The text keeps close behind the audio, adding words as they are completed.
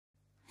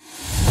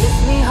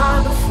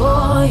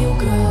before you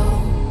go.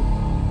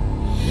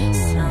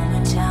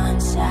 Summertime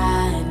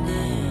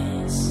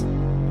sadness.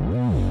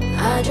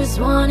 I just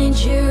wanted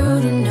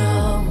you to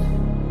know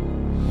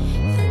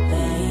that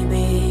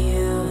baby,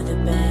 you're the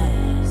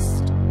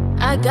best.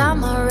 I got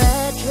my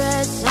red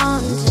dress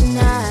on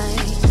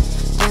tonight,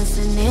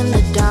 dancing in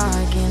the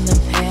dark in the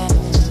pale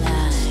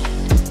light.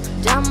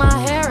 Done my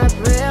hair up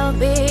real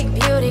big,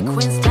 beauty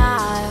queen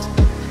style.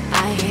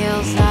 High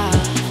heels up,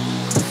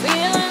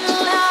 feeling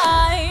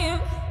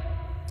alive.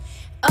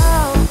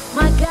 Oh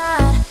my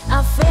God,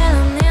 I feel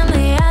them in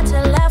the air to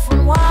left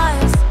and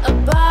wires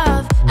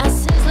above. I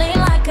sizzling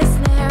like a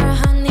snare,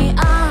 honey,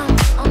 I'm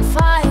on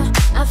fire.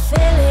 I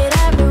feel it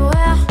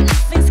everywhere,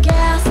 nothing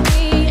scares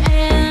me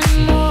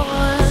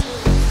anymore.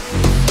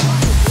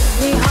 Hit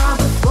me hard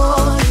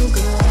before you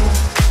go.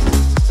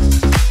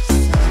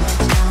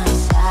 Summertime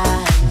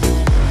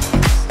sadness.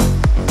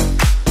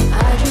 I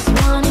just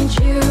wanted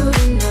you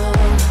to know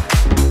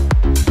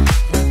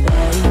that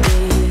baby,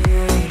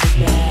 you're the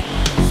best.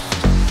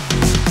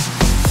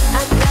 I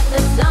got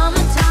the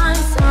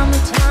summertime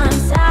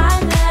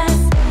sadness.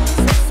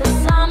 It's the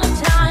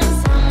summertime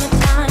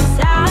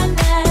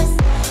sadness.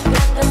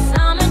 Got the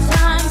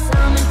summertime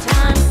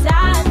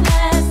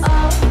sadness. Oh,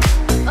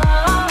 oh,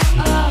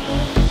 oh.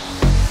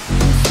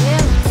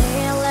 Feeling the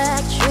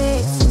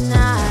electric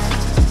tonight.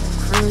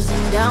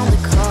 Cruising down the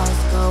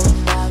coast, going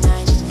about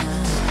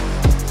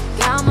 99.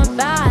 Got my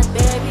bad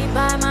baby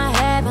by my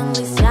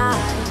heavenly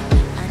side.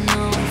 I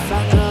know if I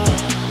go,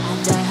 I'll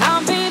die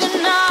happy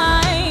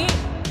tonight.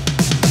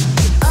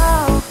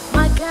 Oh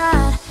my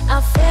God, I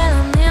feel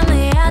them in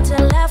the air to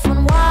left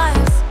and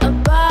wires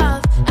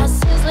above. I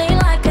sizzling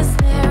like a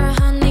snare,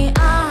 honey,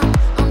 I'm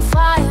on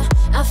fire.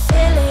 I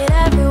feel it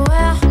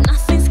everywhere,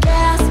 nothing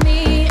scares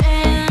me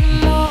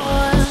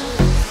anymore.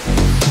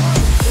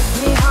 Hit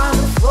me hard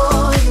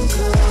before you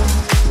go.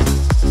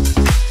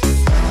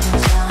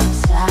 Summertime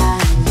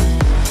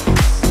sadness.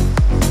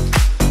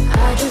 I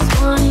just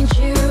wanted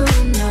you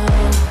to know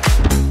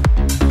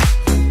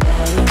that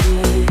baby,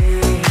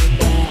 you're the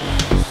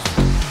best.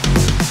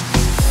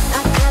 I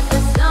got the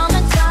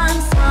summertime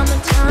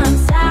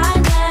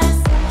sadness.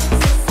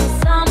 It's the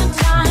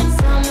summertime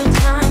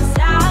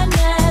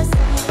sadness.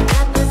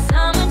 Got the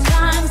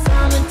summertime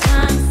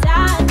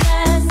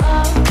sadness. Oh,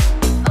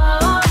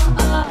 oh,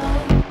 oh.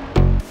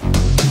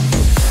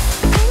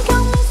 Think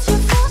I'll miss you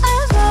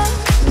forever.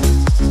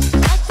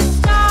 Like the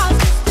stars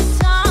miss the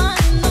sun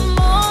in the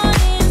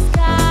morning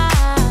sky.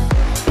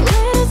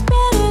 Glitters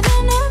better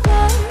than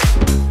ever.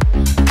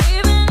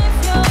 Even if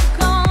you're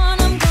gone,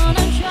 I'm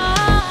gonna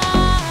try.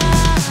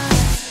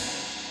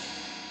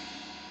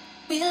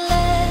 We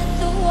let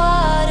the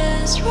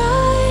waters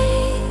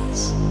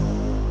rise.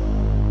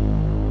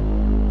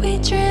 We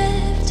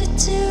drifted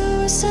to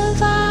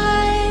survive.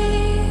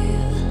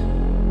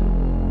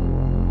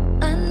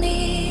 I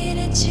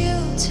needed you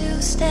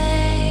to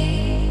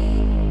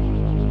stay,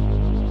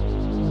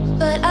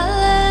 but I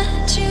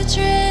let you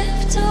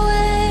drift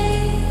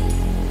away.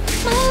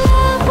 My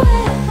love,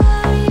 where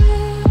are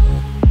you?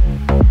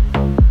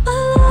 My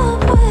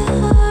love,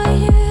 where are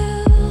you?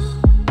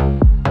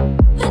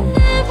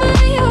 Whenever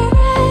you're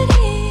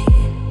ready,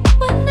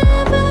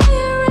 whenever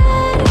you're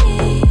ready,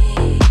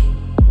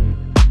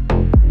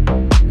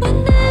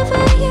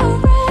 whenever you're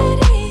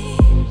ready,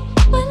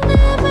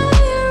 whenever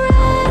you're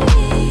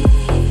ready.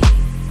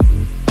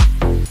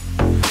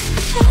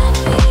 Can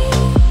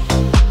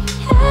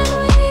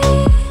we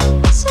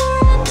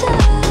surrender?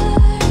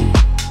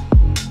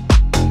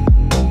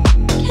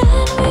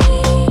 Can we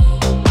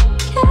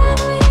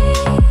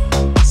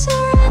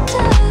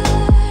surrender?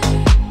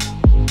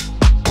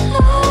 I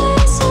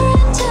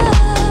surrender.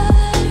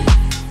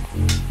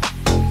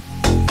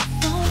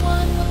 No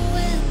one will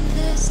win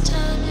this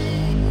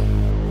time.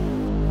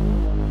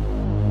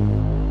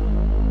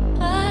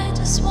 I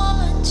just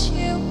want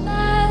you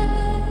back.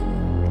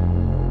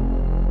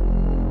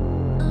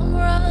 I'm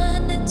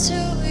running to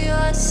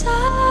your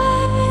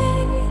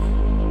side,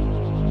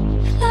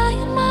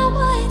 flying my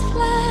white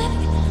flag,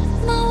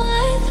 my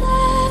white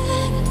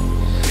flag.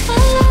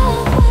 My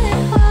love,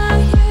 where are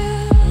you?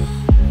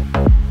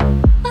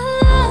 My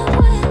love,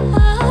 where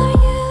are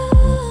you?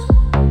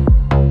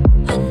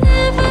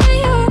 Whenever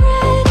you're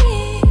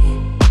ready,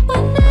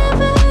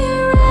 whenever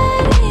you're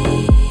ready,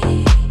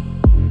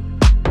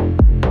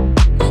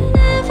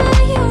 whenever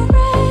you're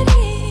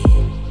ready,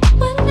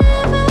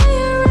 whenever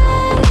you're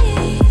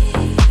ready.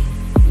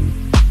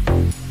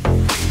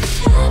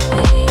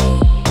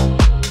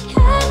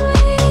 Can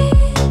we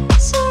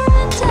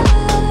surrender?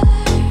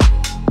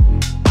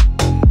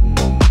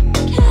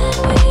 Can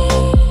we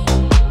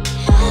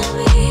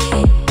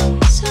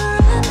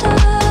surrender?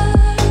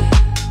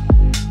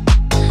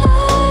 I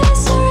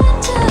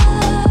surrender.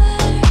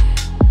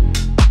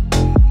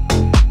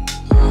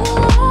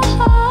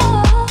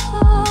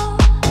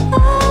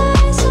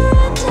 I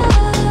surrender.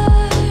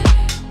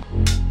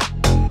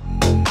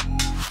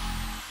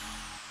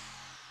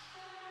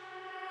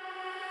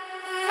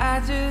 I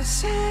do the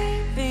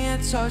same thing I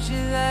told you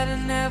that I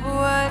never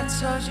would. I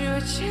told you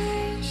I'd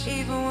change,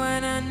 even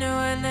when I knew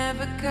I I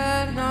never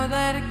could. Know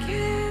that I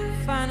can't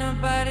find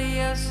nobody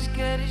else as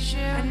good as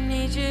you. I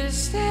need you to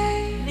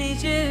stay,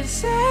 need you to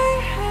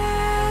stay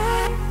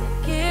high.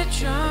 Get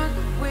drunk,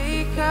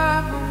 wake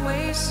up and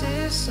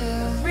wasted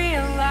still.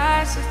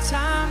 Realize the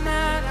time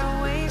that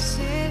I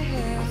wasted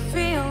here. I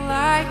feel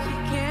like you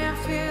can't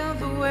feel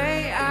the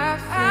way I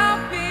feel.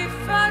 I'll be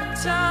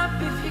fucked up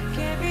if you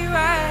can't be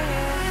right here.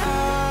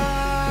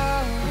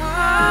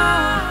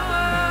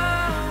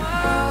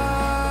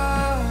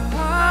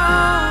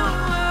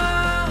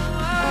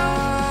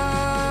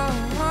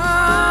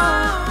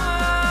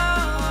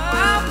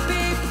 I'll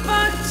be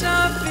fucked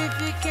up if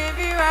you can't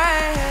be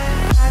right here.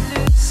 I do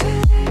the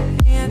same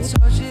thing. I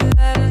told you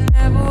that I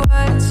never would. I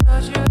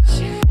told you I'd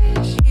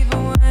change, even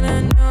when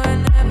I knew I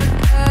never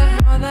could.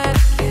 Know that I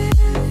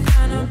can't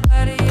find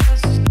nobody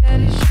else as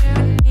good as you.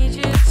 I need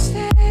you to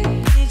stay,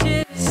 need you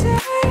to stay.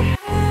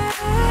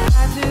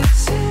 I do the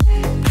same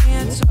thing.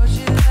 I told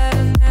you that I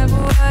never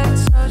would. I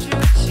told you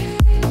I'd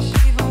change,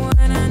 even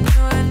when I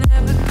knew I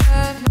never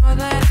could. Know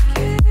that I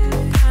can't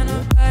find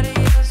nobody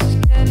else as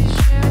good as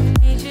you. I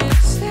need you to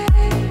stay,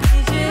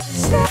 need you to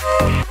stay.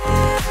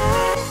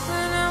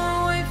 When I'm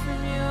away from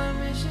you, I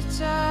miss your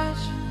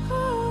touch.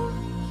 Ooh,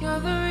 you're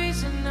the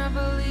reason I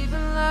believe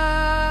in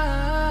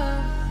love.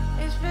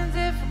 It's been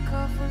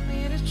difficult for me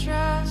to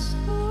trust.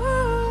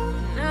 Ooh,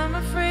 and I'm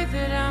afraid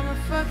that I'ma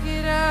fuck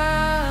it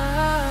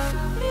up.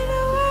 In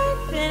a way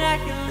that I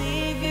can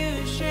leave you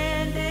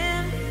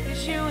stranded,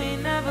 'cause you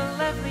ain't never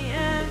left me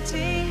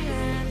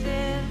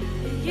empty-handed.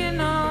 You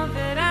know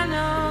that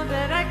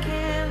I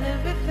can't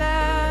live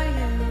without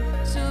you.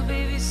 So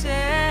baby,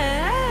 say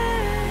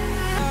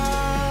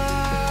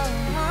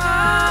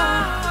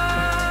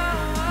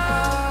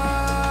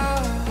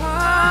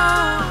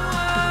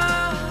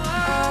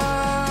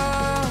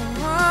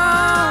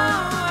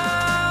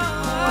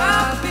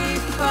I'll be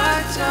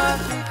fucked up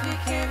if you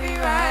can't be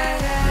right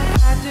here.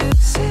 I do the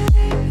same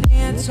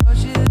thing. I told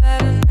you that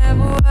I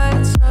never would. I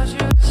told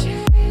you I'd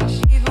change,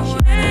 even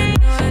when I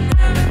knew I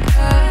never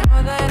could.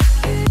 Know that I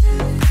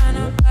can't find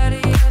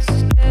nobody else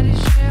as good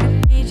as you. I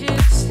need you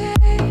to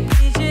stay,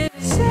 need you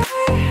to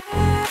stay.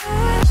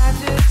 I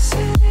do the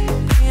same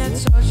thing. I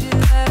told you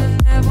that I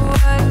never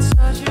would. I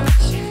told you I'd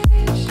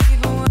change,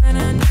 even when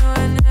I knew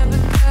I never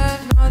could.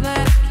 Know that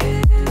I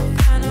can't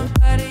find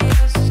nobody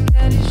else as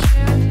good as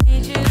you. I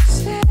need you to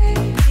stay,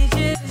 need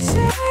you to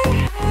stay.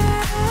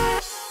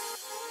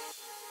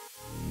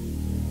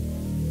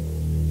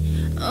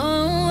 Oh,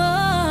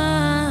 oh,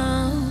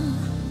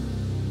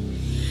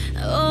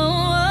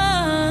 oh,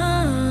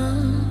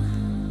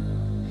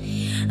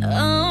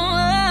 oh.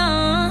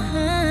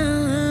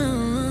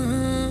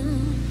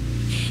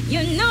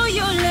 You know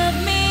you love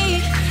me,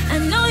 I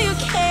know you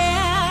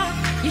care.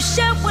 You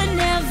shout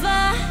whenever,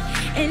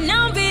 and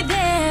I'll be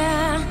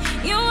there.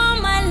 You are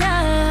my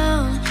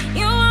love,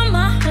 you are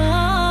my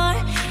heart,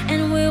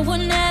 and we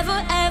will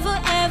never, ever,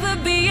 ever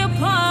be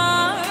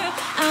apart.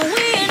 Are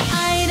we an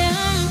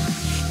item?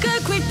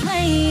 Good, quit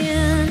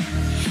playing.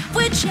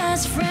 We're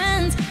just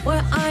friends.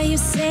 What are you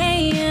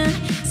saying?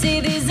 See,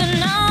 there's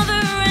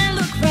another, and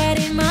look right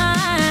in my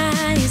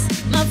eyes.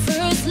 My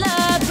first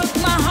love broke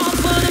my heart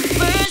for the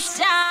first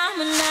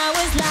time, and I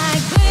was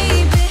like,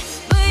 baby,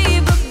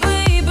 baby,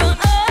 baby,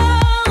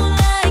 oh,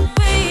 like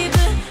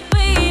baby,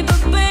 baby,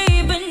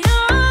 baby, no,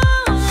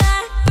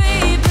 like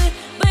baby,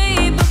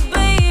 baby,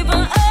 baby,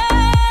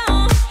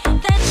 oh,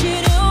 that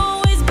should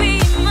always be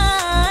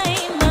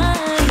mine,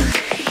 mine.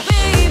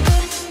 Baby,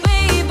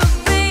 baby,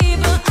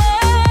 baby,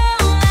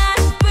 oh,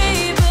 like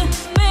baby,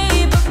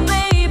 baby,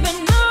 baby,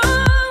 no,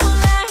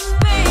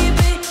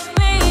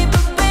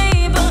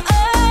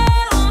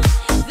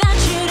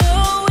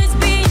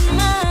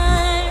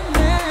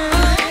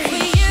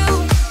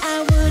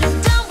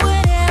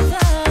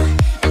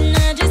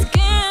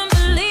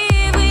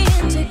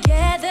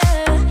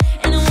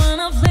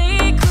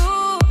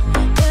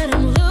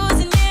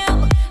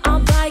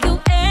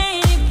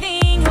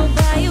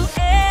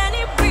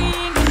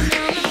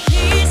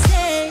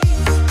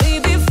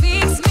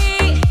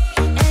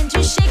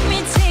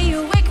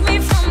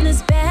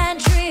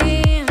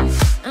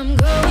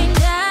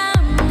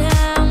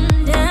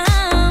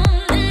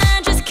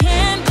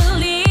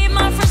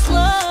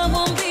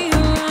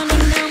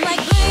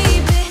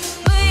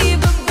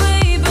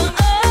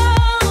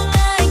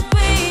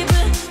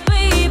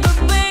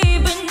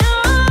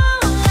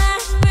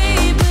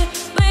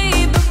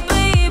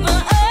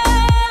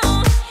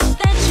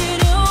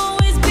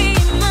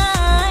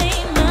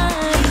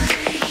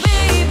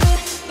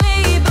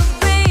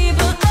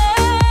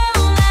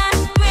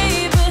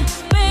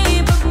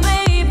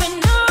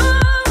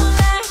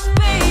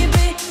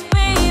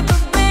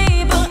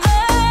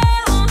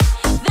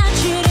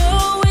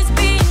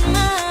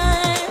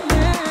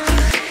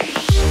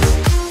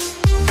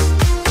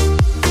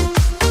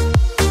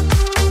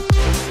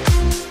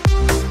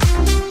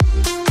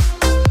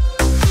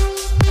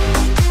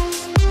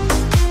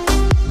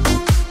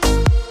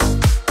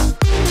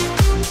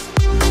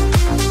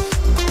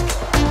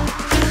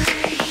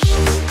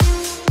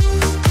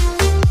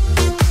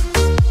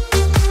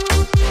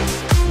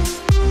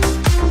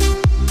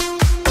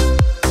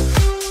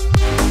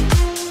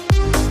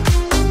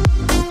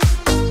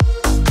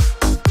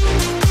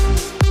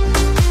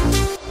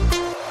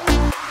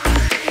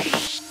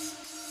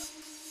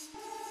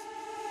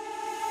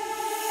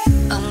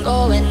 I'm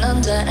going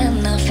under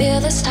and I feel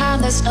this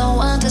time there's no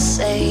one to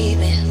save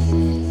me.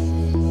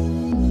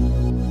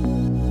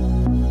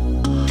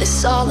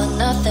 This all or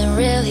nothing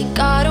really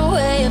got a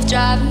way of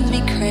driving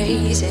me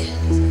crazy.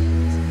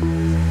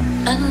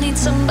 I need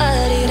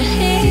somebody to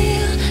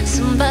heal,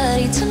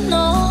 somebody to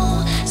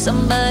know,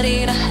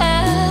 somebody to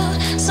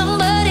have,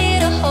 somebody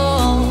to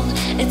hold.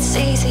 It's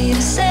easy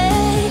to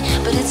say,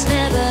 but it's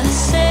never the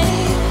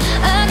same.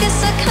 I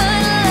guess I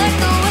kinda like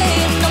the way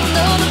you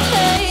know the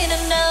pain.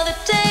 And now the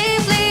day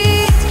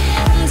bleeds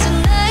into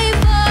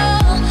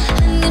nightfall,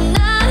 and you're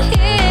not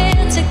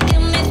here to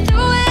get me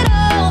through it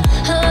all.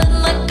 I let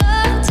my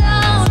guard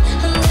down,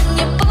 and then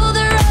you pulled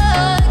the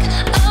rug.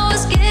 I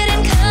was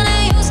getting kinda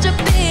used to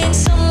being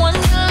someone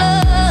you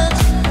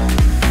loved.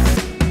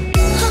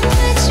 I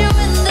met you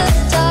in the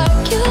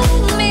dark, you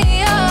lit me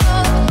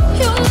up.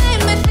 You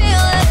made me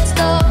feel as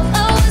though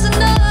I was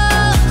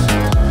enough.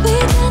 We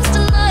danced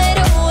the night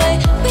away,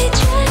 we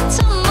drank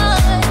too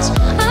much.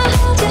 I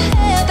held your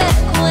hair back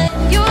when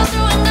you were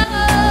throwing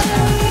up.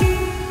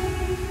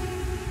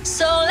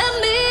 So let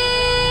me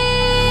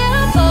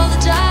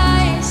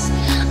apologize.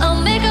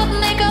 I'll make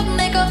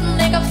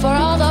up for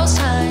all those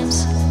times.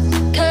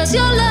 'Cause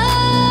your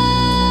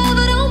love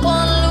I don't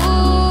wanna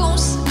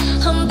lose.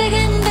 I'm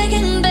begging,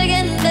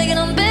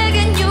 I'm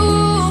begging you.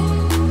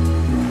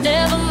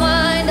 Never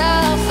mind,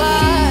 I'll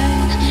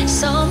find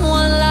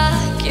someone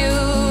like you.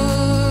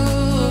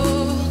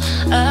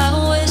 I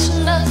wish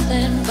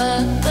nothing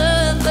but the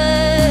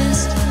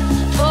best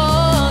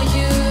for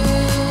you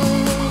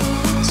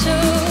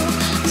too.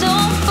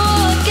 Don't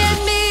forget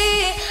me,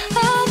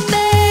 oh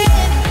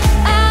babe.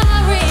 I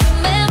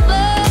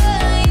remember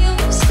you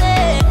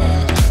said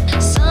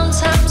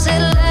sometimes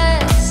it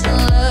lasts in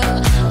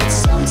love, but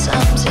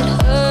sometimes it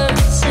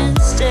hurts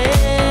instead.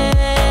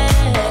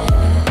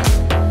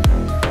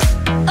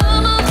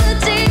 I'm off the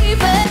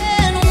deep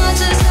end,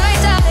 watch as I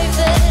dive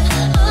in.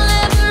 I'll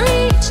never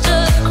reach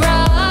the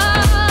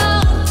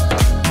ground.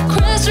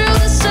 Crash through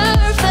the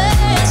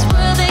surface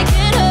where they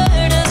can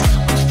hurt us.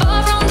 We're far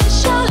from the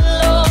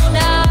shallow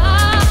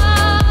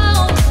now.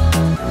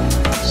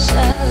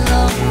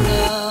 Shallow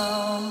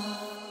now.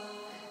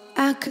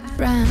 I could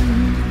run,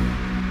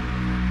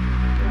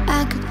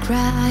 I could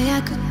cry, I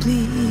could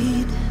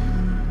bleed.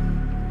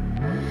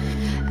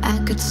 I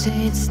could say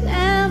it's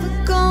never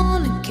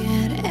gonna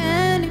get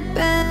any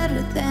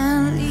better than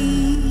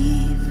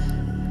leave.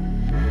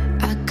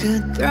 I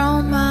could throw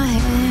my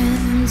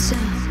hands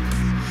up,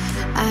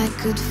 I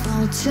could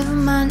fall to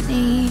my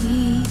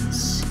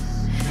knees.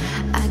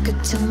 I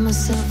could tell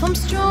myself I'm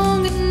strong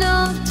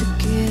enough to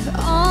give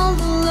all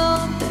the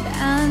love that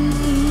I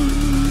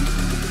need.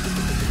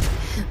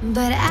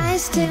 But I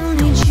still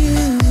need you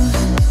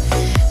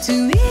to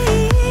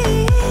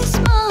ease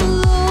my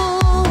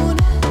load.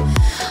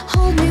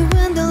 Hold me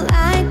when the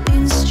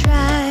lightning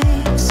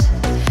strikes.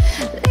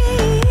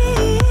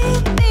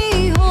 Lead me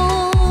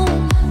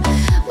home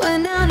when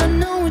I don't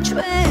know which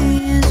way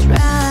is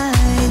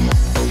right.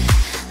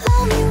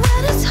 Love me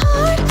when it's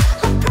hard.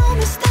 I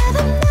promise that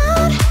I'm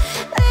not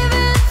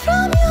leaving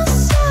from your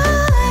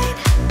side.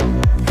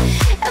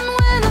 And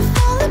when I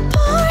fall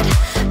apart,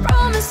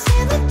 promise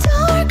in the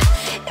dark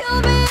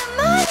you'll be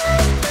my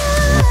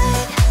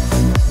lifeline.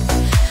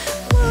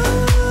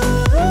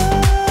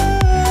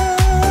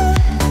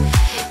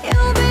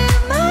 You'll be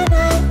my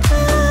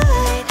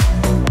lifeline.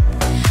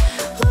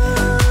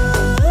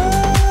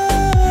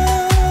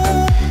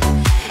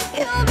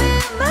 You'll be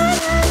my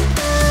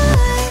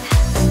lifeline.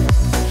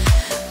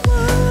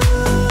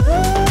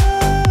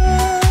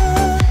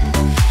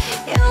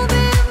 You'll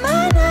be my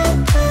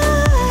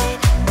lifeline.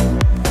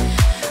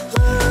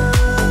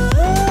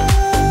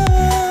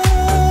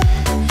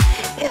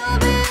 You'll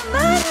be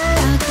my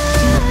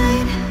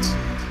lifeline.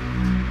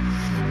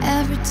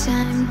 Every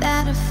time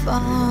that I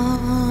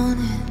fall in,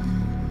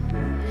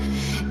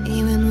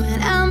 even when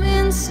I'm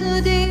in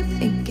so deep,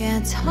 it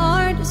gets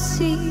hard to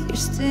see you're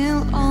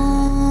still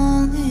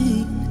on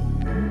it.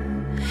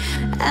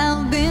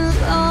 I've been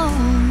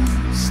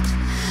lost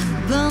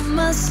by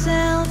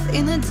myself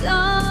in the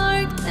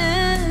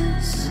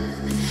darkness.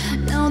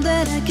 Know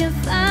that I can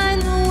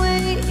find a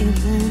way,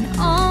 even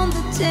on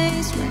the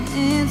days when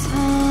it's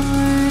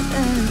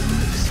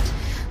hardest.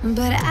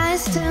 But I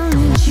still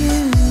need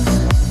you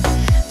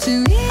to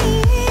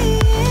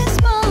ease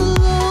my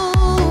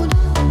load.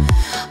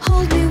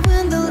 Hold me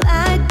when the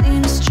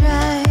lightning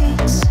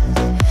strikes.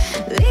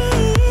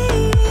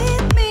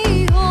 Lead me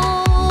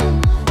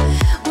home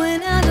when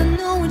I don't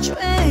know which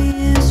way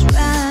is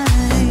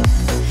right.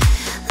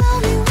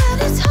 Love me when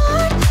it's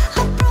hard. I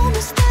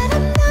promise that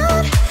I'm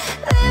not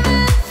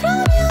leaving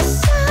from your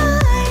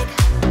side.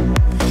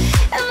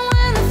 And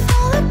when I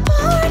fall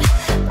apart,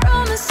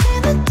 promise in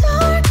the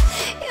dark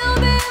you'll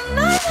be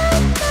my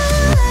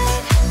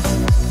lifeline.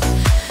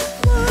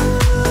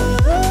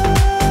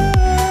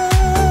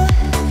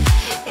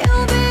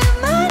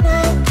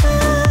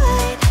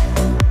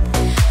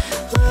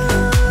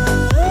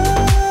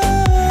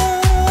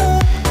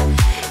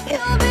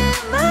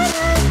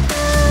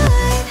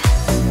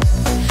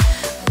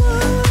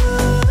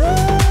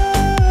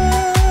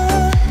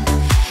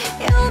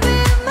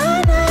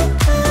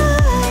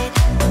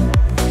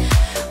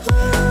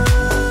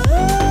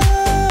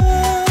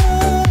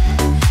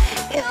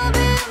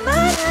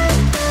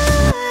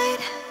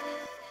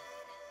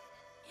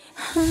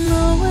 I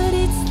know what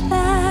it's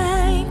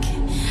like,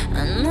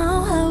 I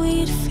know how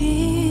it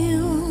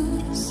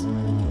feels.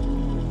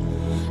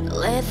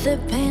 Let the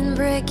pain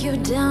break you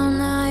down,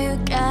 now you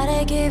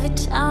gotta give it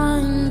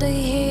time to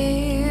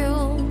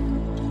heal.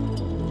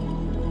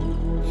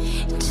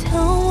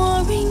 Don't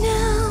worry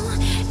now,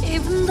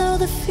 even though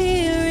the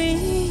fear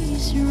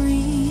is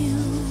real.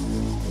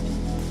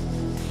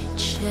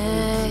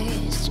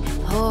 Just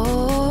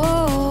hold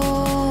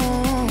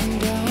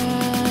on.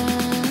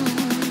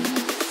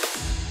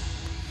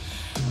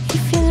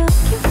 If you're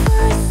looking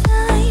for a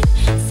sign,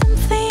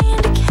 something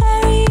to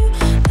carry you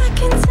back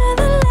into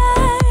the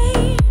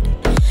light,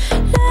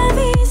 love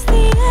is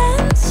the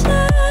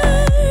answer.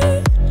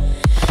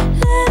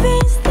 Love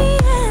is the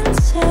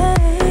answer.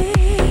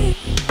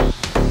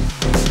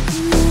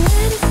 When you're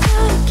ready to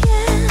start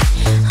again,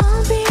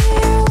 I'll be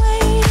here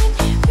waiting,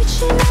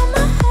 reaching out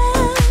my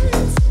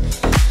hands.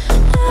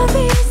 Love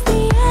is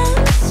the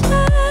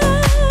answer.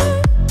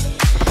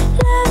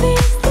 Love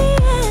is the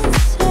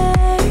answer.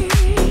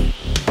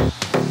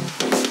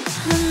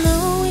 I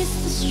know it's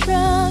the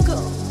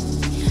struggle,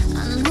 I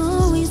know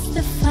it's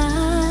the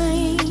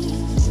fight.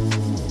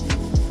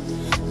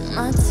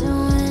 Not to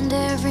end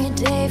every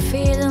day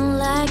feeling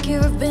like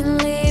you've been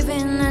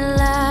living a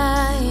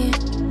lie.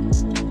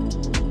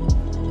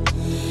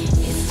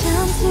 It's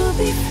time to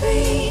be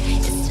free,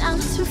 it's time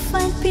to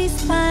find peace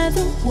by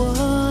the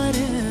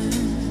water.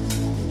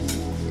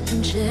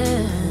 And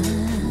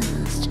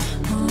just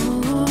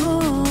hold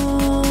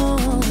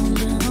on.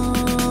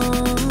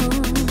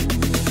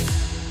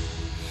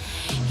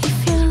 If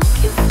you're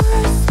looking for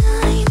a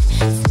sign,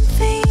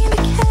 something to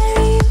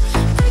carry you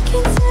back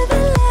into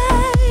the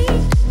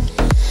light,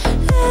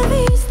 love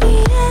is the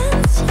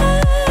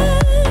answer.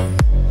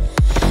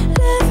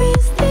 Love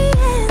is the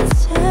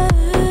answer.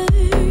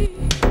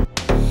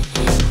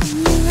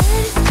 When you're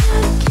ready to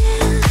start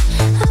again,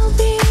 I'll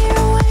be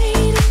here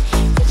waiting,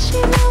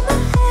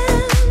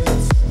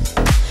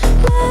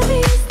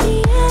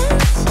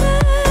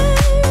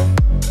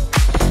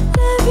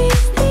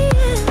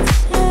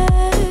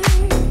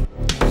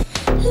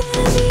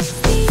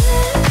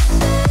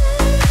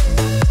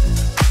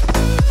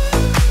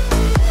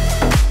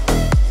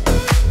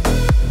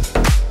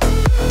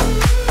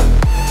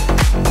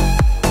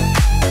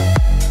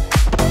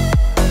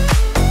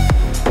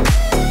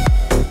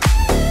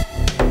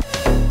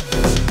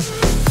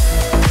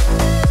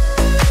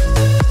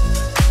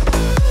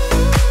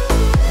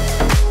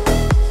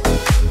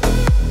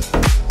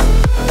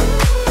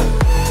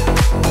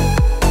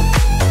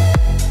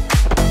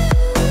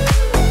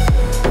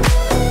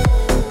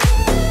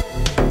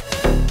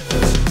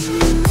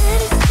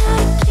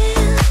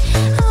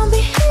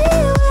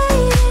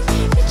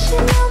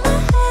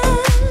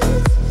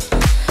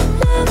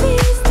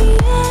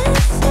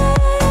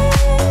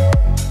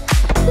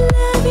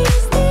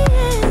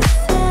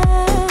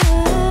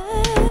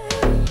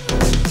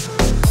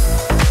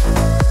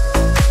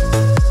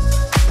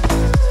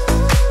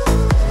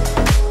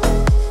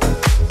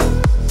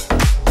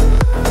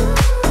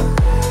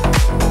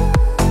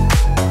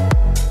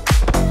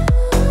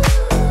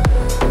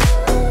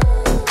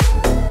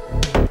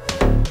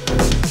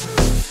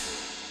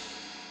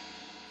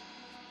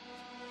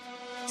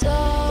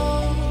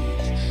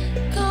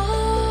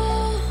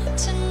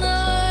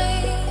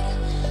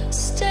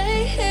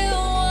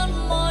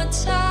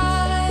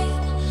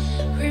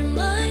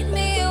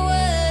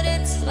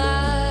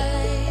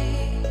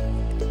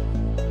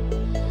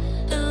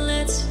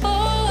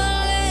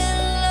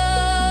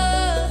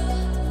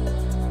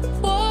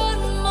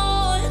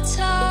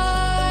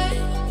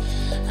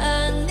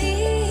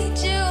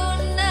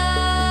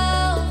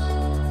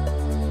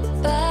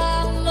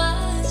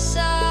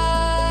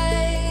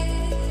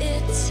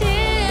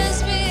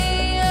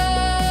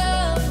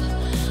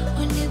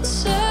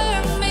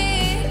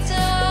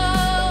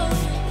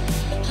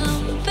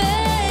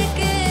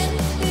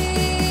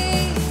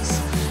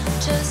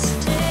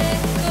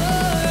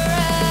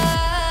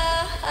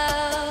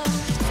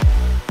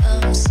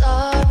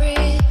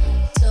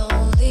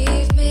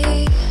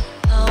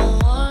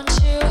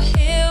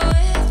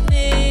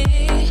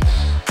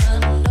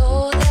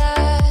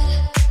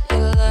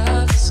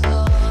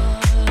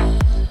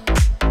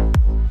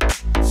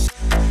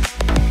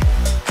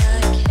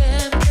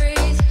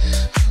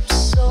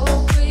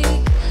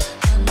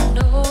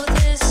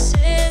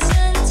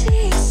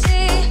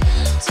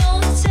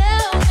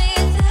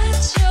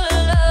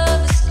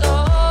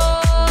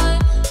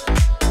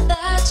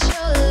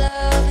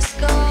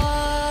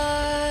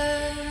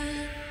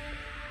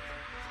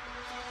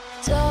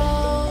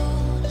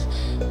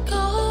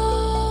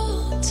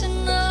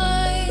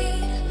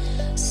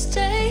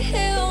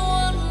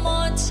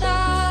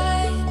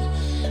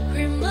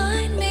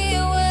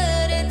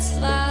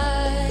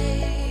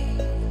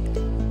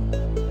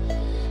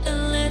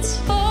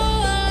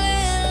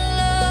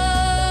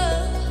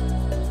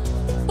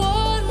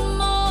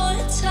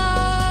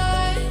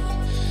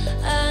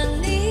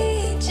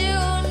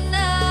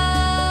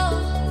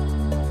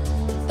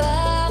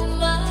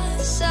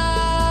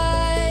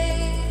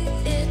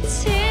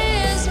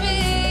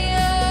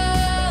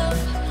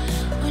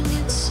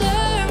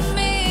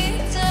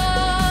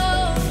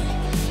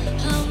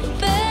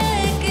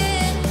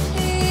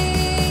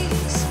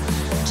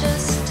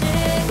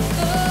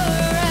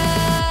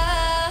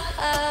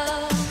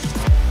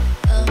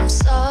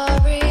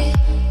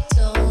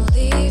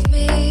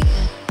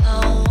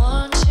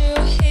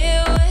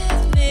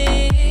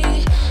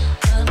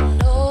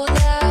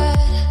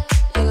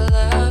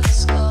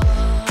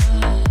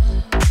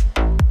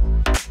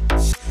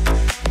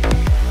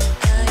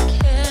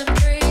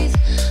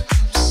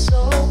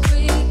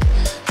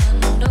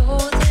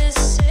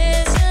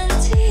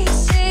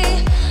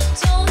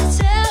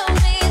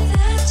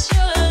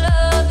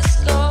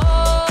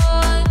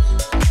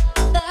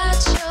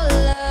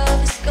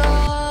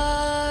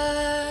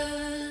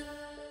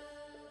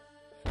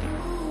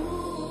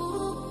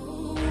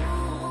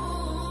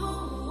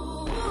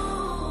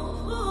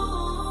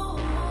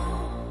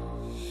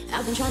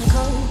 I've been trying to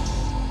cope.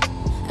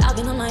 I've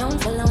been on my own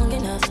for long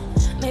enough.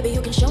 Maybe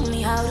you can show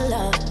me how to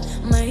love.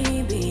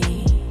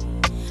 Maybe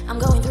I'm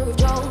going through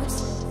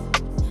withdrawals.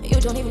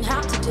 You don't even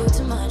have to do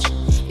too much.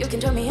 You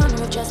can turn me on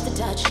with just a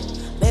touch,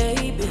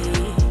 baby.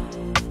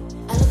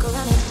 I look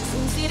around and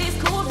seems it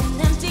is cold and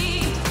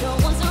empty. No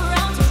one's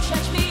around to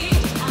judge me.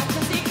 I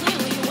can see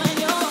clearly when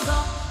you're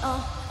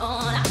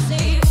gone. I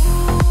say,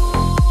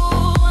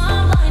 ooh,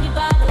 I'm blinded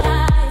by the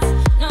lights.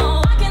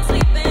 No, I can't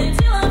sleep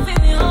until I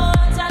feel your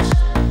touch.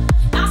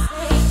 I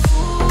say,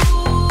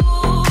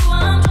 ooh,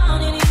 I'm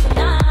drowning in the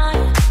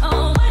night.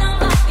 Oh, when I'm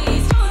like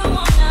this, you're the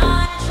one I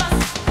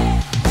trust.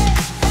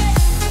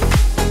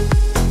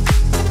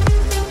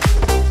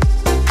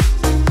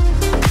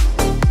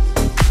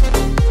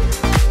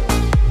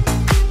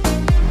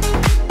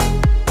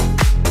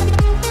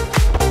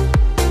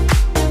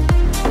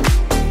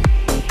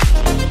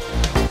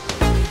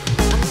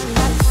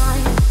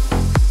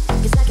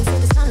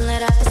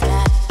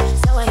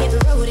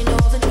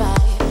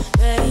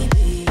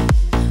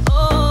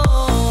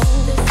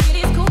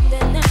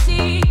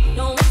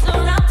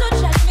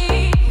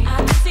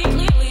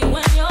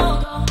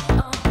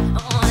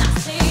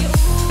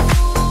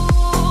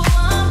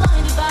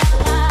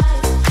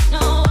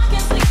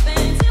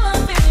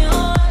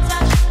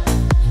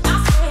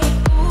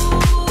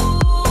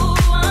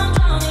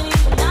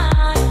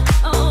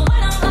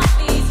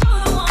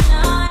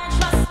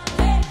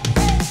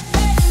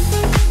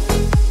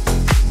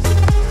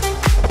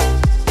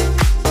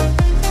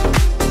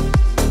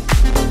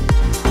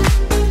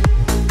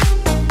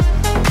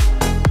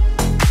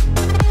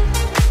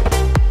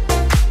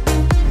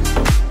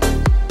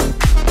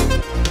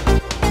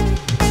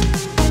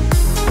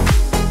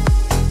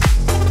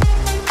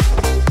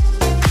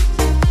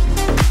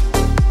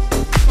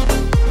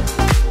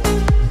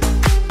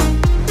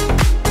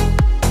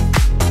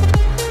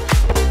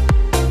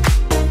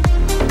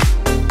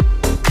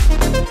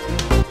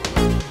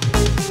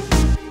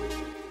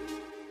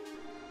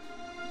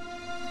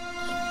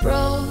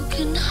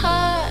 Broken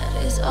heart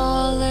is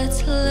all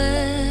that's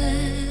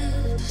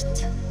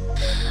left.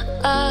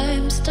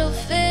 I'm still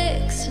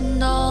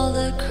fixing all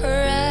the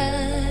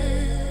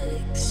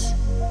cracks.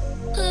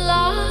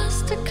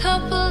 Lost a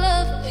couple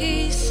of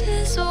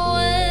pieces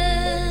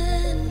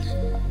when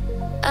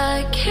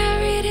I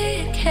carried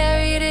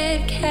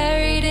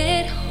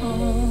it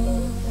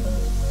home.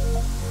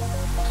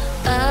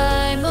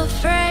 I'm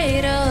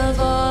afraid of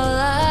all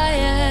I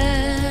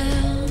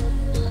am.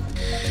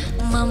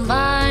 My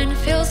mind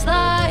feels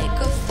like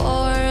a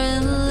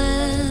foreign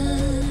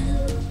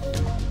land.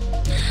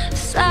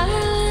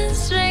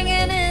 Silence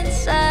ringing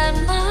inside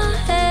my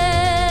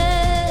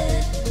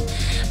head.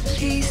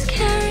 Please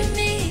carry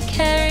me,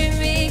 carry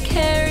me,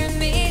 carry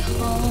me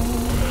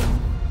home.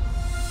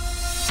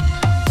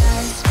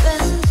 I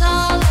spent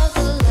all of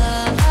the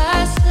love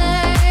I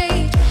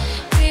saved.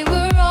 We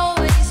were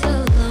always a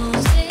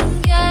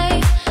losing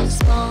game.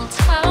 Small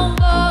town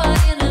boy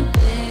in a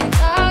big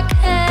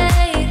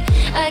arcade.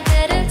 I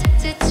get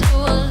addicted to a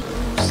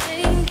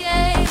losing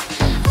game.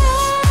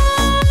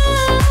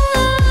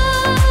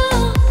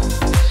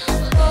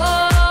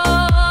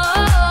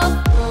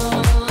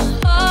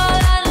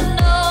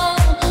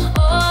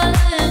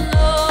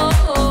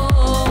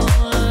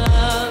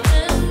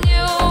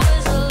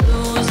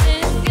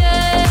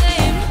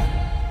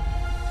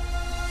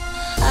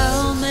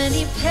 How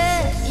many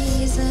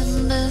pennies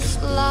in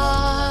this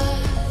life?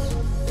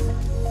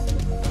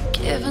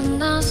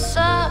 Giving us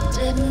up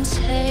didn't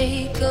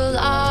take a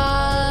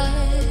lot.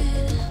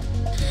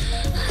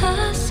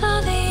 I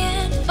saw the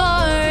end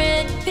for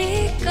it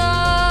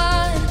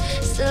begun.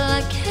 Still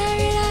I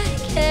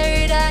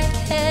carried on.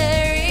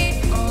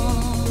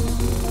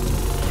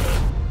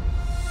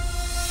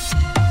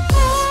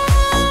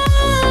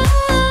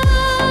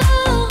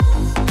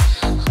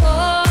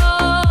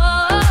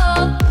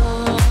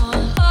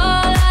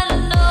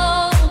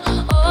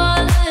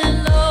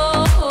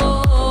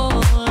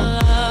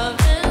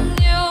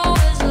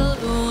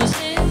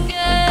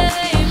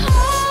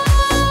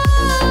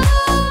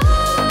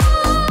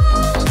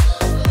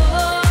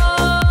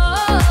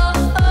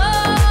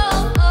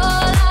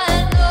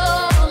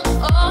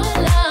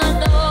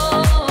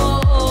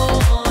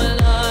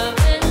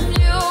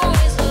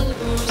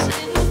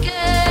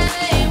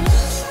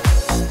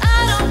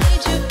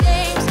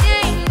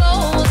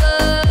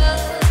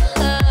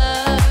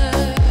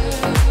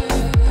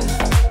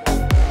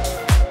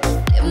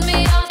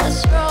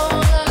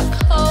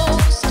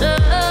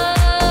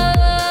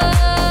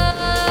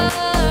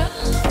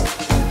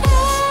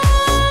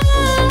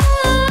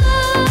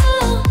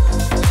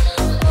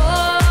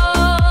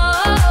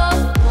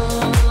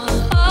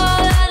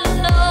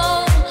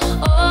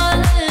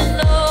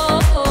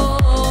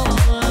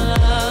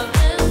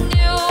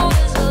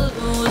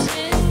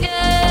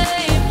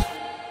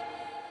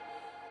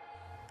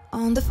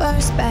 On the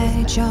first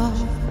page of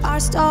our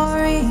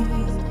story,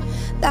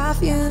 the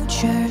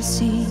future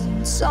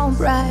seemed so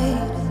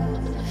bright.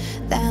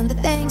 Then the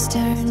things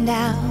turned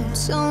out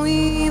so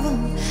evil.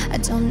 I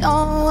don't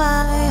know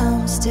why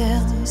I'm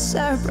still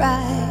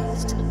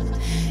surprised.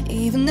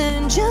 Even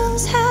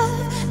angels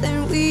have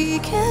their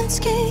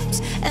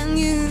weekescapes, and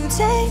you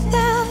take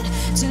that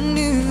to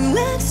new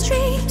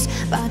extremes.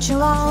 But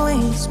you'll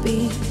always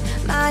be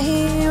my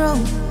hero,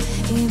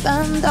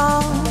 even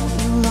though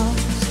you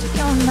lost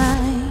your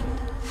mind.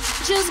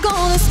 Just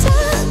gonna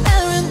stand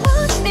there and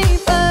watch me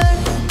burn,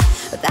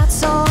 but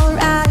that's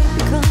alright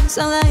because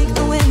I like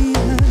the way it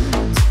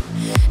hurts.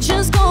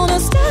 Just gonna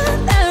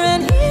stand there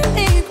and hear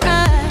me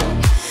cry,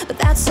 but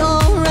that's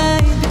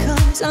alright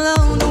because I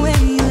love the way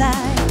you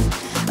lie.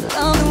 I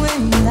love the way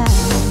you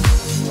lie.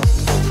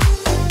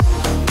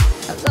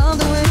 I love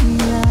the way you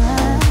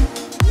lie.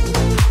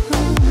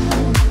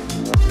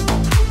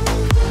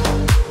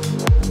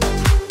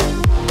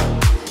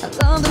 I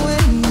love the way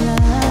you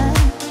lie.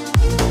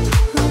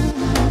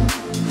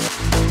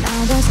 Now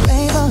there's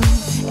rainbow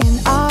in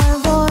our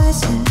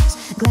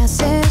voices,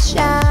 glasses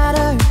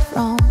shattered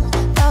from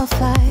the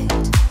fight.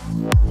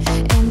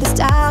 In this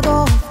tug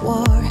of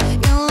war,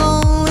 you'll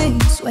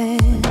always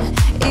win,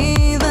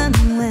 even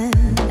when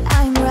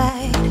I'm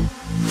right.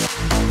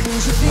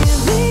 'Cause you feel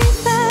me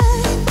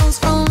falls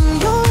from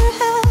your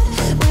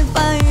head with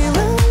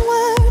violent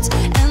words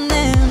and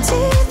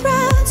empty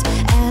threats.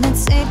 And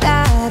it's safe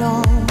that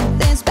all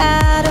these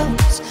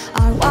battles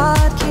are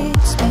what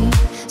keeps me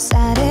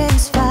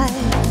satisfied.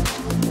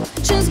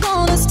 Just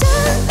gonna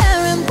stand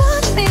there and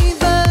watch me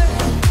burn,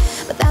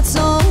 but that's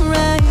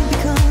alright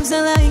because I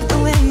like the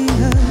way it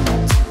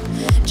hurts.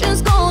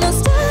 Just gonna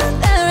stand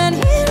there and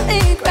hear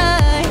me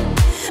cry,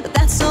 but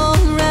that's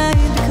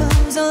alright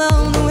because I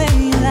love the way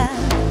you lie.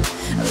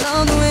 I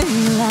love the way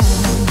you lie.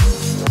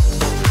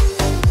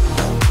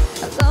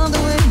 I love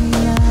the way you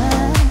lie.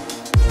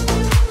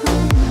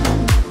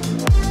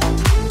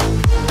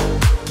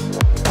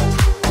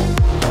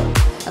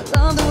 I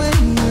love the way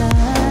you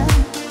lie.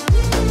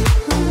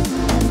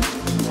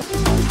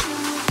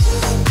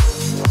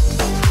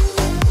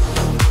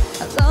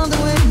 I love the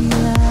way you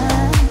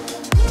lie.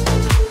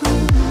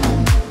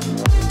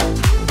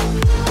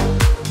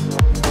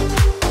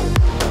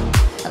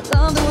 I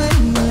love the way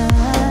you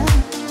lie.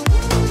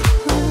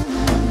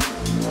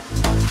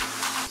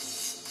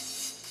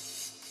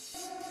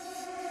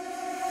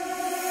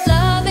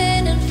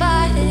 Loving and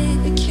fighting,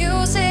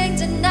 accusing,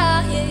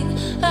 denying.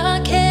 I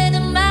can't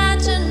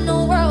imagine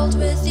a world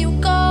with you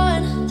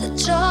gone. The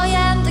joy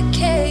and the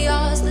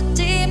chaos, the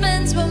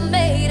demons we're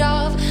made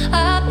of.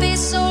 I'd be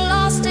so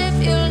lost if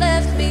you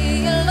left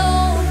me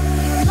alone.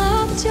 You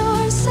locked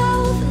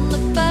yourself in the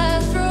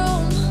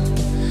bathroom,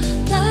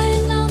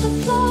 lying on the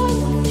floor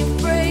when you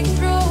break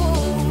through.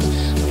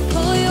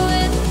 Pull you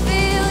in to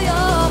feel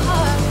your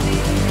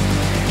heartbeat.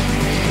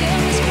 Hear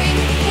me scream,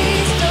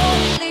 please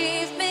don't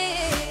leave me.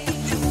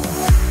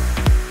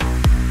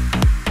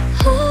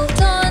 Hold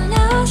on,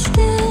 I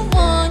still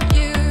want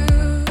you.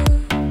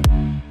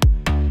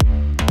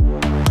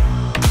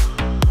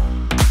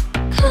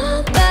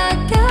 Come back,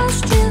 I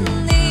still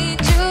need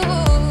you.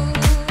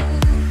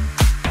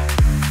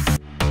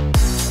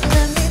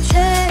 Let me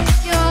take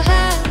your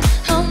hand,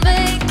 I'll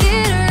make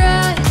it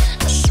right.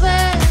 I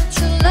swear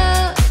to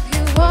love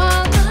you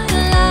all my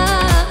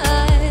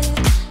life.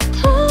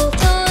 Hold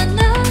on,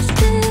 I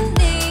still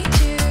need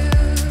you.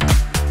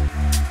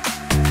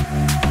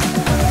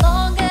 A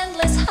long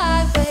endless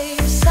highway,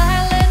 you're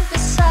silent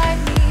beside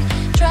me.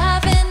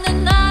 Driving a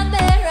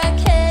nightmare I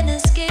can't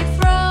escape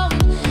from.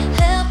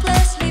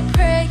 Helplessly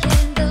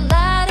praying the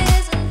light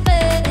isn't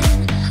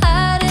fading.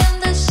 Hiding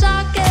the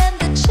shock and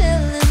the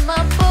chill in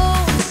my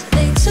bones.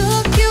 They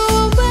took you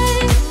away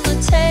from the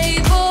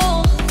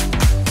table.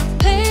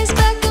 Pace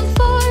back and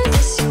forth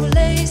as you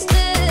lay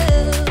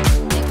still.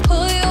 They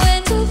pull you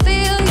in to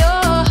feel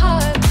your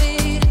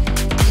heartbeat.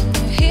 Can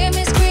you hear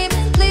me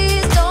screaming,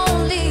 please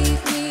don't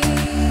leave me.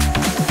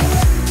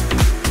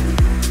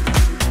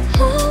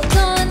 Hold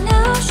on,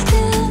 I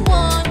still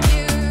want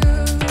you.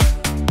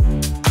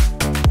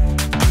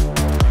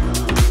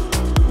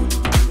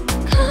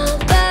 Come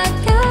back,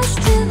 I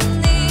still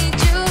need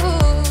you.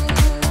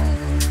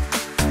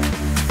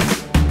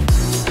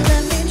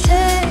 Let me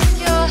take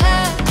your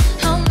hand,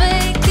 I'll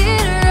make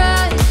it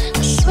right.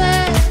 I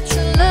swear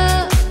to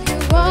love you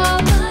all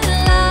my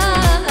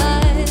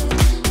life.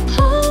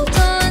 Hold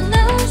on, I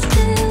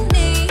still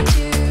need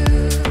you.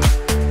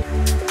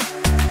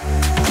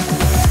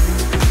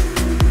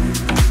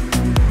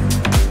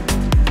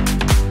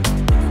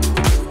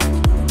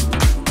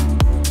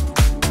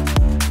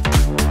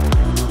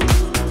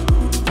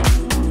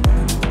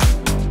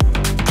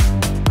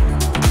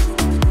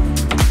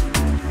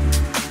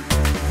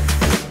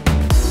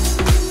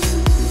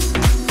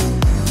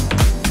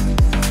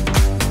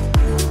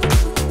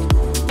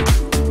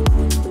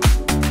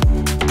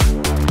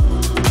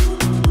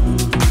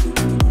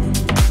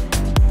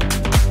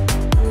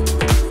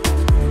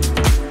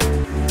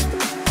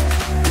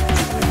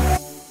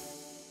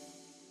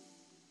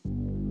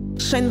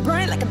 Shine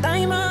bright like a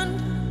diamond.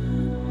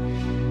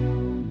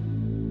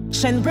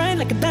 Shine bright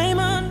like a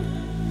diamond.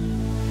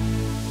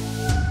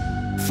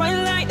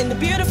 Find light in the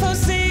beautiful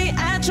sea.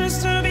 I choose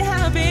to be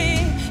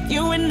happy.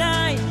 You and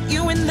I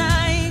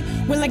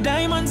we're like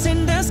diamonds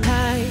in the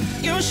sky.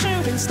 You're a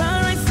shooting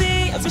star, I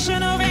see, a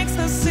vision of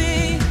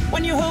ecstasy.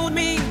 When you hold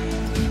me,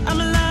 I'm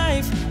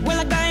alive, we're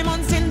like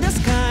diamonds in the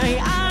sky.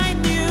 I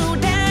knew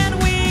that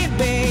we'd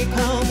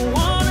become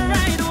one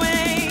right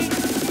away,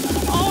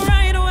 oh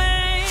right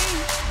away.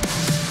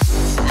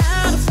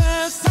 At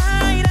first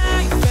sight,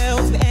 I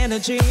felt the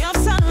energy of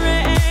sun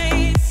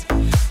rays.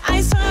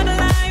 I saw the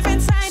life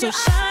inside your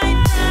eyes.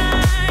 Shine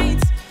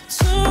bright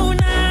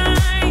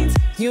tonight,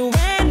 you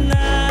and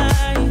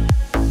I.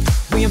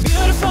 We are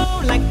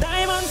beautiful like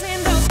diamonds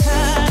in the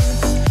sky.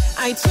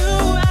 Eye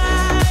to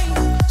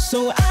eye,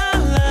 so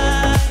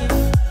alive.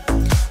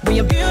 We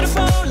are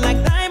beautiful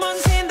like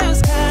diamonds in the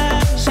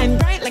sky. Shine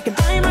bright like a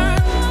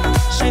diamond.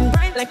 Shine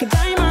bright like a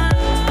diamond.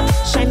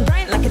 Shine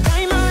bright like a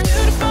diamond.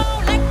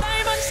 Beautiful like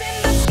diamonds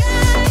in the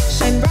sky.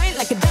 Shine bright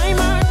like a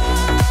diamond.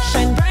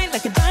 Shine bright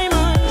like a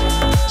diamond.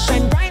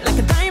 Shine bright like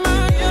a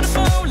diamond.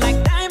 Beautiful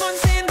like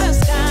diamonds in the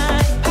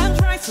sky. And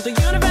rise to the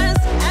universe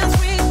as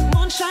we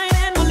moonshine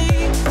and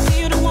believe.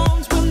 See the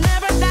wounds will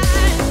never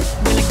die.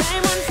 We're like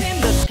diamonds in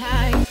the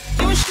sky.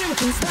 You're a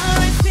shooting star,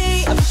 I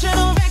see, a vision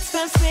of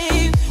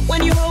ecstasy.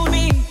 When you hold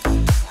me,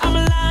 I'm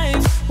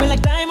alive. We're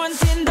like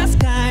diamonds in the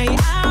sky.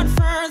 At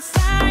first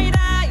sight,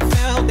 I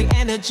felt the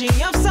energy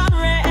of sun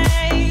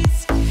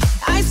rays.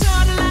 I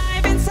saw the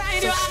light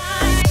inside your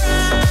eyes.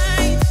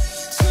 Right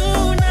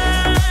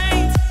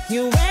tonight,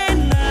 you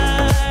and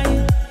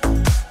I.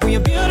 We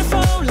are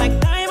beautiful like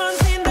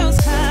diamonds in the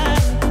sky.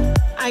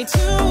 Eye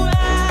to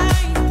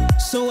eye,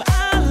 so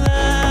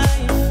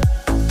alive.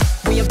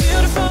 We are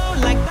beautiful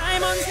like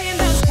diamonds in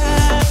the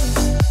sky.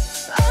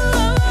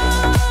 Oh,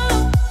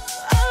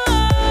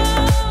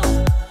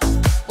 oh,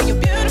 we are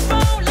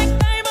beautiful like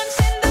diamonds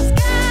in the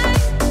sky.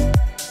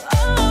 Oh,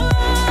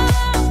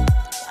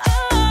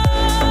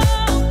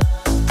 oh,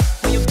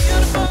 we are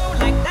beautiful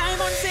like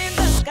diamonds in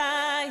the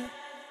sky.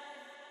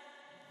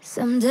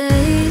 Some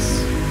days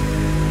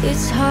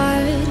it's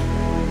hard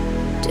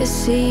to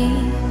see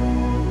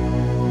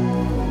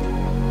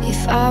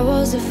if I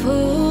was a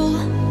fool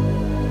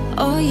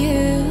or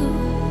you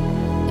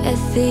a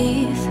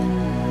thief.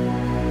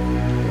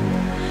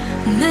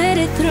 Made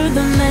it through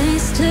the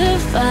maze to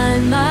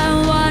find my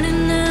one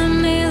in a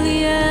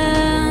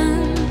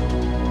million.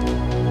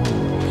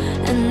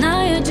 And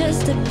now you're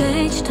just a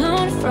page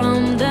torn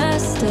from the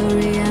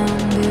story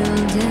I'm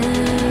building.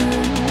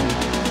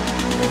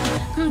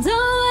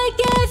 Though I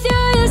gave you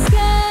your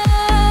sky,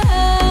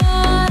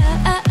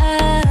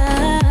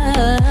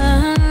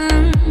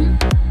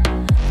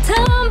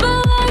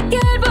 tumble like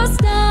it was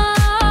down.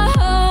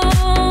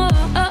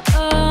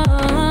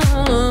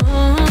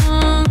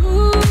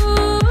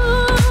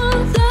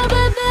 Thought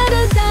we'd build a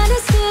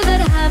dynasty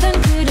that heaven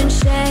couldn't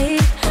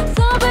shake.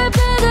 Thought we'd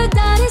build a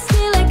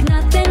dynasty like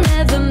nothing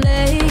ever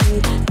made.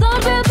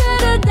 Thought we'd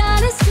build a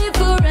dynasty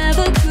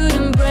forever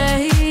couldn't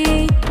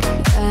break.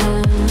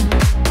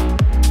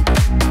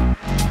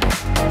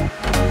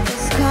 The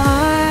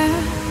scar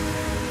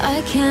I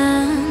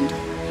can't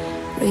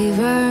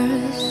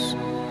reverse.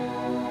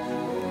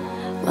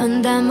 When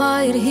that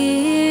more it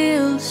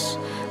heals,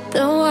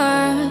 the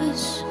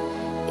worse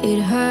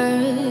it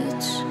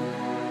hurts.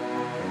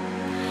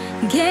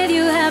 Gave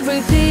you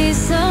every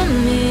piece of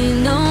me,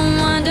 no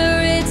wonder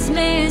it's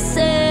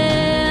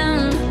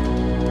missing.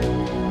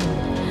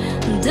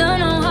 Don't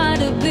know how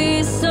to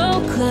be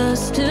so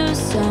close to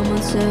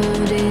someone so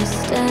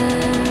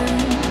distant.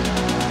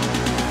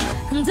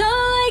 And all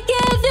I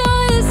gave you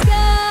is gone.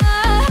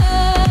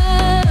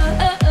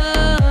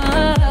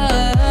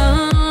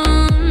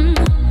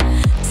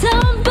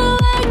 Tumble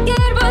like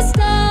it was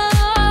down.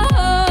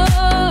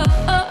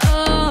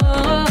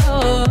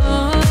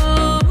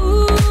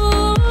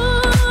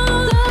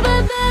 Thought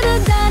we'd build a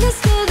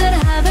dynasty that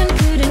heaven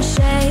couldn't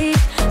shake.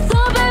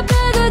 Thought we'd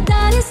build a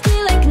dynasty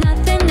like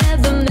nothing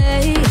ever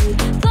made.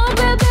 Thought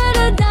we'd build a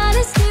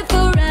dynasty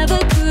forever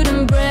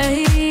couldn't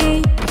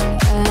break.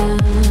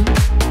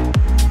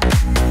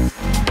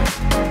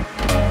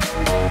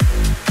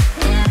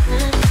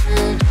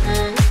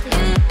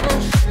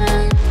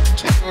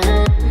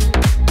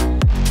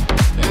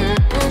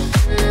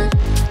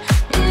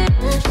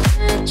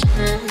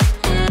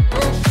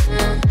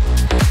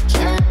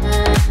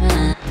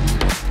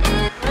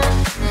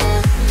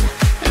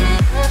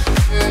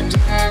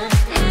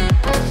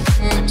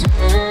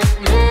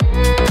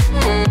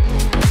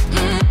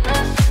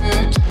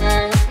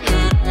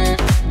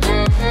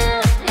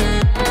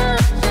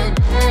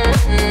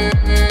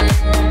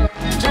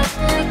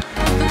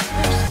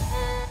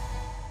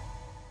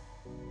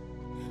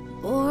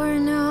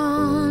 Born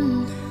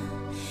on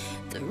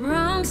the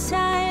wrong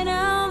side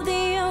of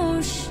the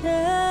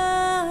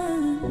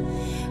ocean,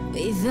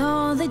 with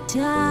all the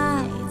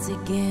tides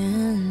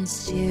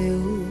against you.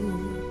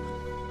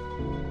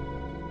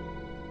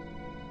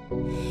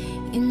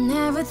 You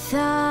never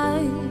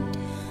thought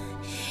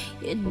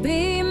you'd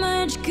be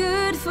much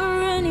good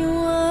for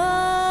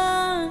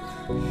anyone,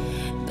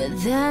 but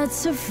that's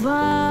so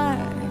far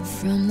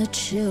from the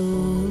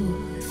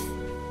truth.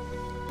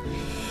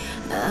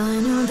 I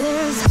know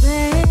there's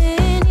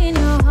pain in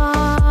your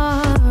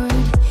heart,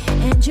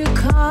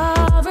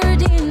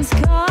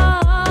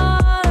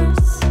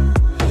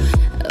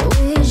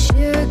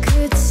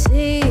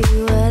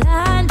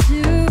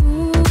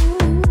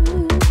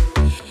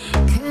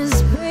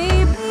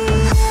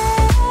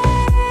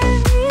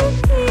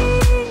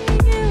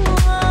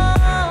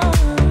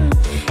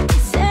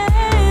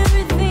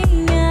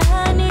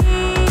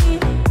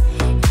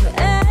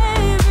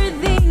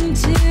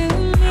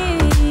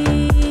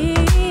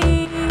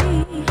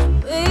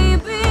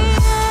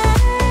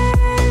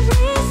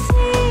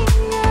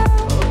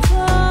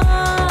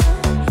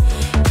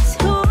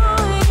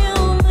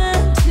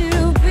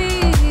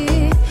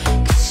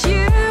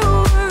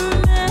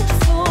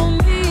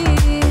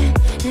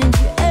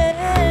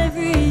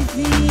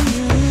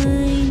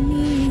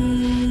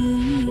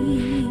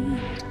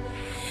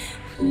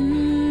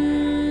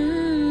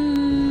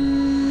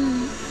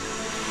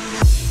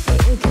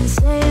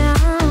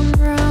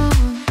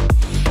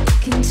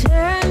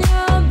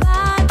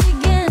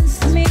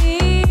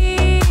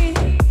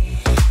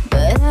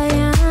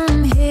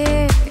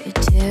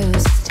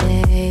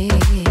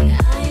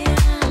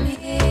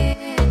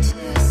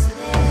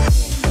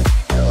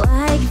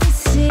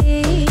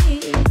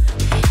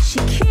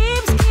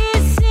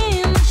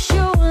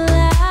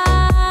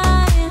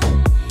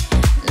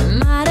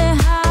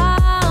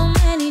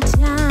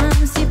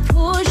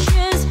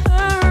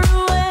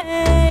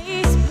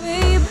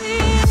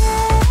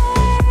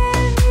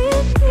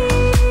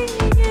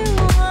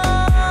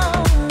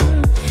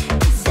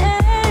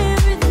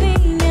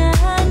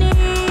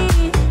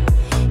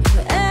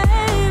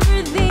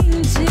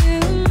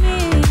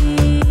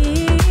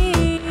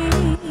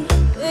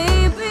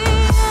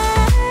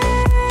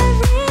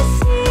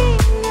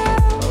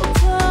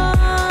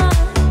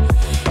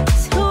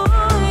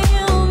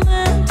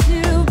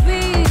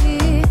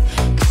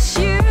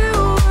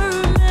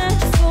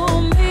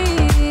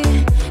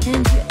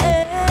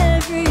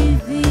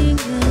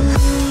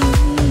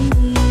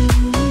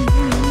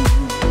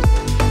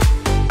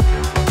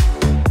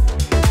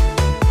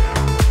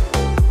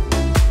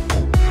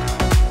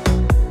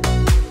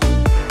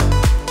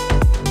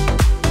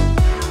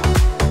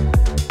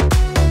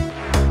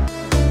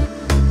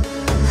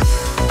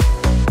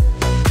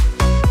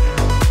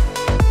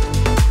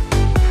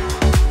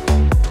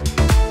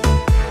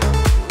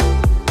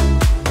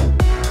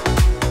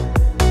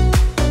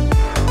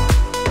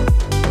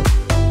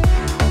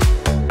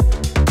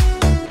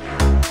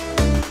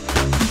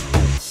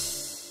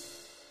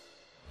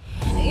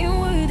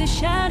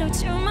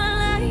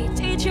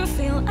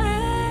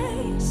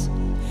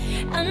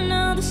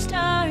 the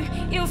start,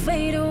 you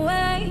fade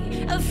away.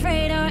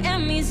 Afraid our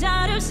enemies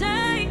out of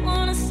sight.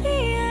 Wanna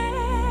see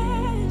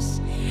us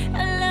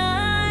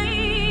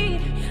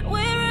alive.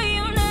 Where are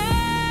you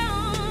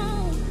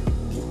now?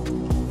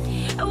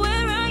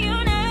 Where are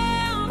you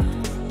now?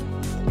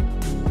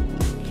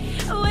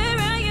 Where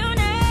are you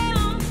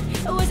now?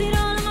 Was it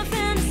all in my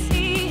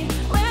fantasy?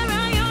 Where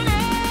are you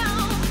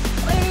now?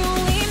 We're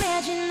only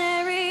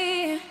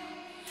imaginary.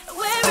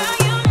 Where are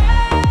you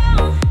now?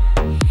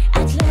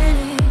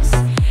 Atlantis,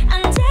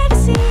 under the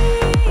sea,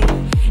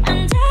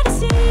 under the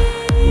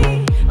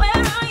sea.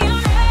 Where are you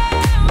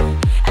now?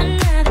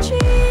 Another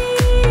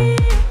tree.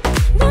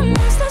 The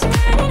monster's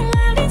running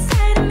wild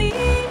inside of me.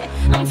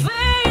 I'm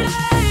faded.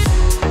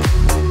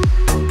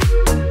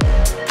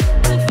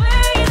 I'm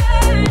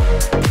faded.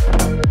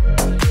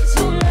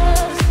 So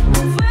lost.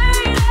 I'm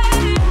faded.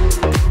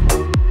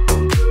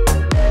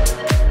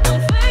 I'm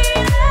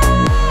faded.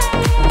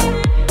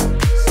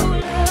 So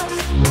lost.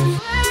 I'm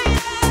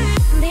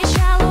faded. These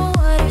shallow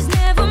waters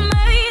never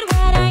made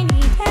what I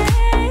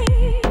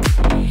needed.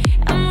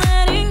 I'm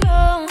letting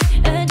go,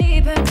 a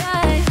deeper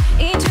dive,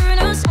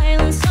 eternal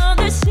silence of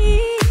the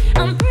sea.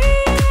 I'm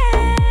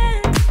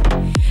breathing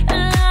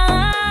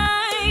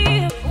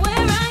alive.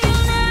 Where are you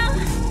now?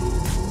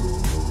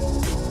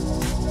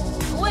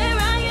 Where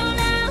are you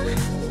now?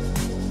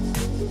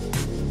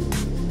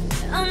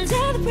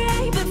 Under the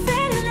bright but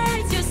fading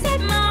lights, you set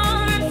my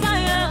heart on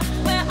fire.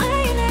 Where are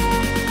you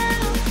now?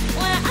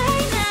 Where are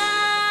you now?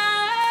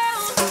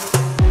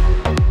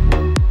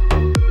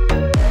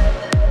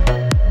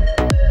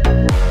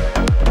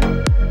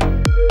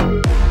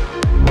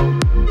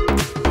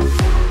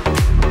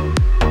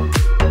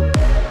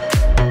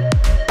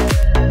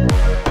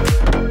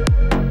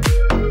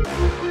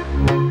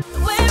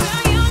 Where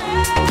are you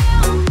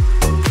now?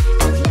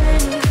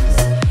 Atlantis,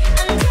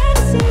 under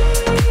the sea,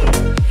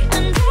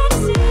 under the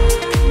sea.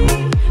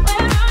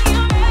 Where are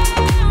you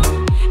now?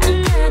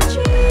 Another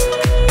tree.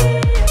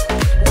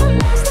 The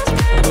monster's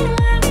running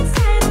wild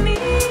inside of me.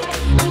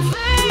 I'm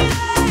faded.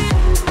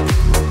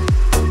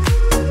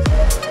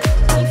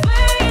 I'm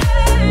faded.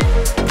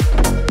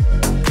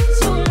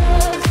 So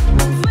lost.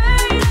 I'm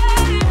faded.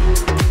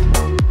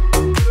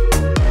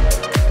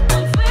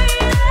 I'm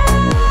faded.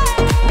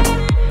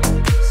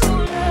 So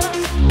lost.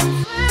 I'm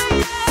faded.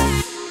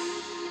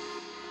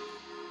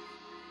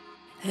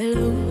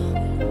 Hello,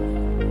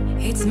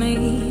 it's me.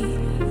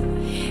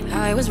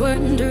 I was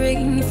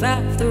wondering if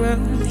after all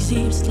these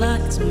years I'd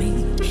like to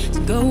meet to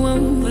go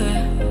over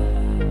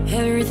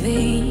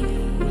everything.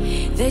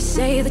 They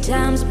say the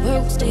time's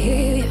supposed to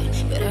heal,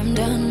 but I'm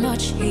done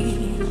much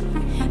here.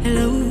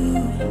 Hello,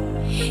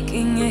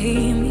 can you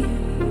hear me?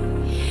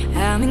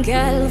 I'm in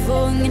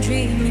California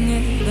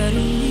dreaming about who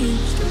we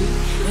used to be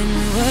when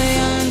we were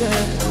younger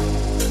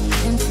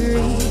and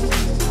free.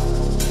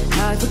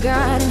 I've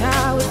forgotten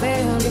how it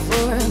felt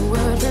before the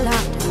world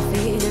allowed to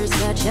be. There's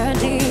such a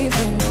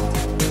difference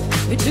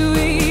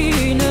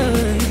between